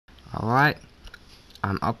Alright,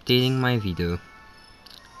 I'm updating my video.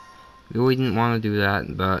 Really didn't want to do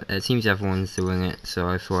that, but it seems everyone's doing it, so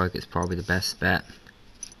I feel like it's probably the best bet.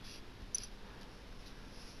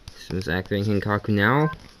 So it's activating Hinkaku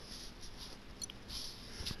now.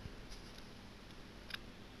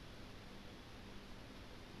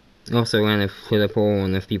 Also, ran a Twitter poll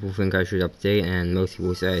on if people think I should update, and most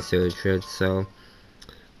people say I should, so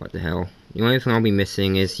what the hell. The only thing I'll be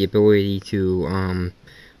missing is the ability to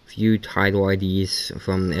view title IDs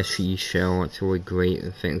from the SGE shell. It's a really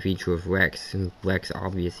great feature of Rex, and Rex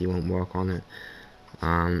obviously won't work on it.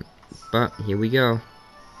 But here we go.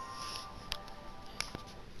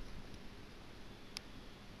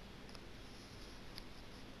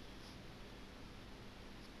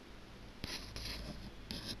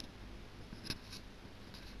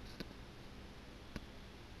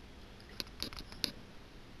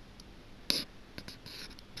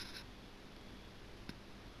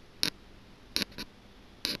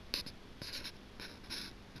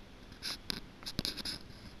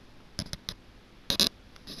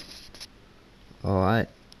 Alright.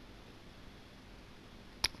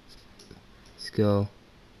 Let's go.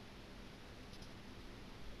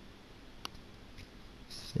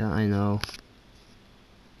 Yeah, I know.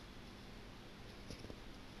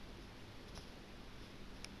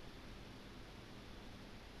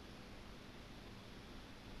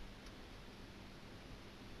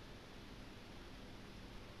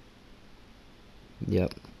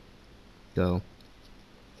 Yep. Go.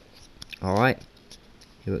 Alright.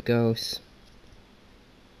 Here it goes.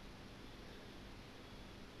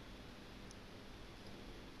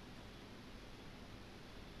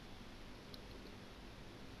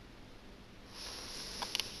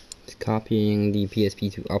 It's copying the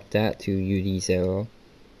PSP2 update to UD0.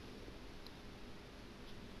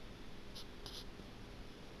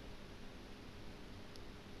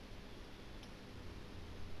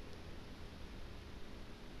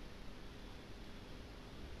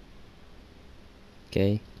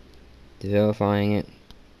 Okay. Verifying it.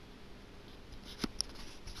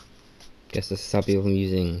 Guess this is some people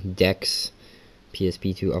using Dex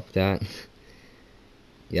PSP2 update.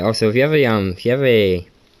 Yeah, also if you have a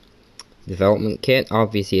development kit,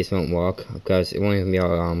 obviously this won't work because it won't even be able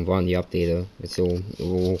to run the updater. It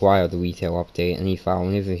will require the retail update. Any file,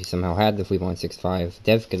 and even if you somehow had the 3.65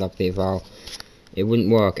 dev kit update file, it wouldn't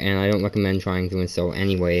work, and I don't recommend trying to install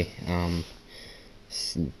anyway.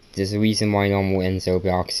 There's a reason why normal install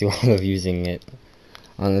blocks do all of using it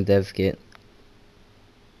on the dev kit.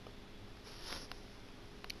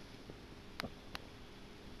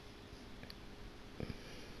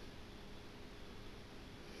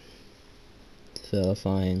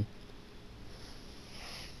 Verifying.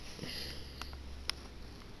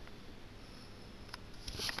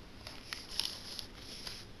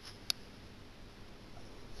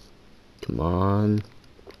 Come on.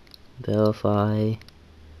 Verify.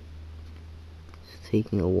 It's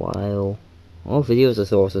taking a while. All videos are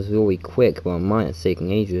sources really quick, but mine is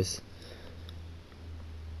taking ages.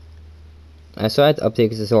 I started to update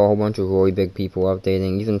because I saw a whole bunch of really big people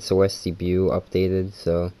updating. Even Celeste Bu updated,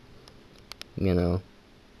 so you know.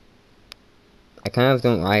 I kind of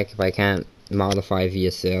don't like if I can't modify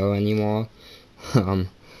VSL anymore.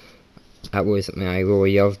 That was something I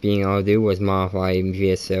really loved being able to do, was modify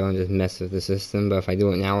VSL and just mess with the system, but if I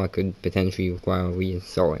do it now, it could potentially require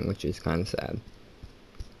reinstalling, which is kind of sad.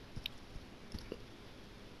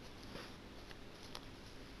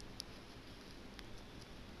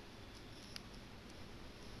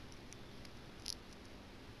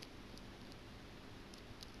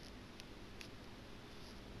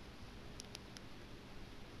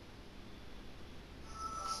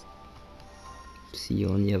 See you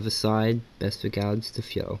on the other side. Best regards to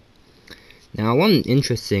Fio. Now, one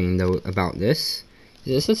interesting note about this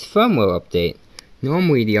is it says firmware update.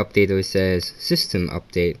 Normally the updater says system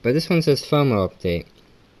update, but this one says firmware update.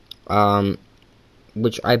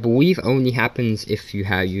 Which I believe only happens if you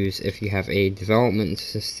have a development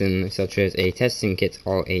system such as a testing kit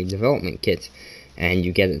or a development kit, and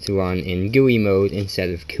you get it to run in GUI mode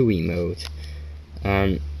instead of CUI mode.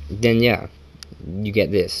 Then yeah, you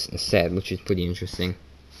get this instead, which is pretty interesting.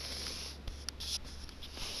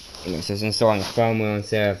 And it says installing firmware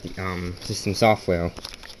instead of the system software.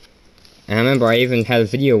 And I remember I even had a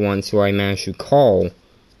video once where I managed to call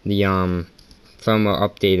the firmware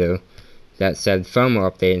updater that said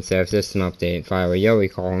firmware update instead of system update via a Yori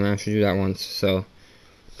call. I managed to do that once, so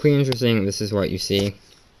pretty interesting. This is what you see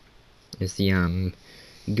is the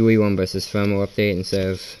GUI one versus firmware update instead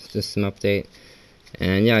of system update.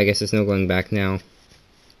 And yeah, I guess there's no going back now.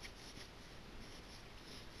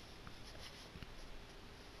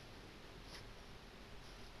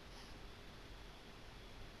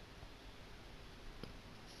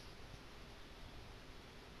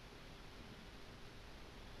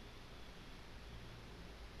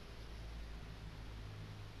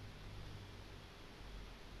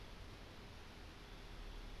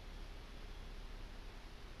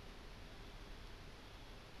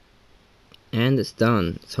 And it's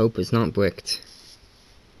done. Let's hope it's not bricked.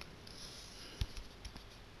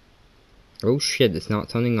 Oh shit, it's not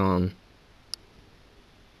turning on.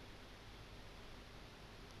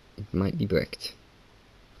 It might be bricked.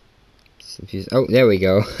 Oh, there we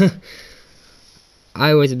go.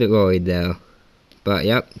 I was a bit worried though. But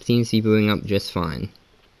yep, seems to be booting up just fine.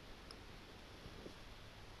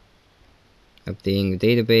 Updating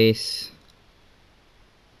the database.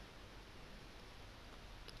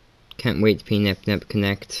 Can't wait to play NepNep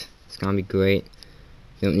Connect. It's gonna be great.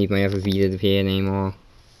 Don't need my other Vita to play it anymore.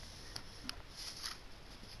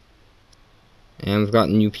 And we've got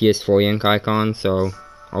the new PS4 Yank icon, so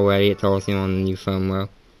already it tells you on the new firmware.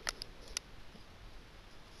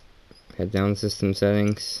 Head down to system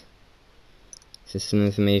settings. System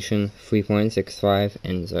information 3.65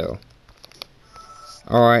 and 0.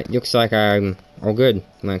 Alright, looks like I'm all good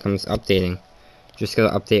when it comes to updating. Just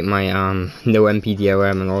gotta update my no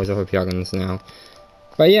MPDRM and all those other plugins now.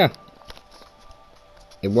 But yeah,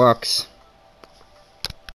 it works.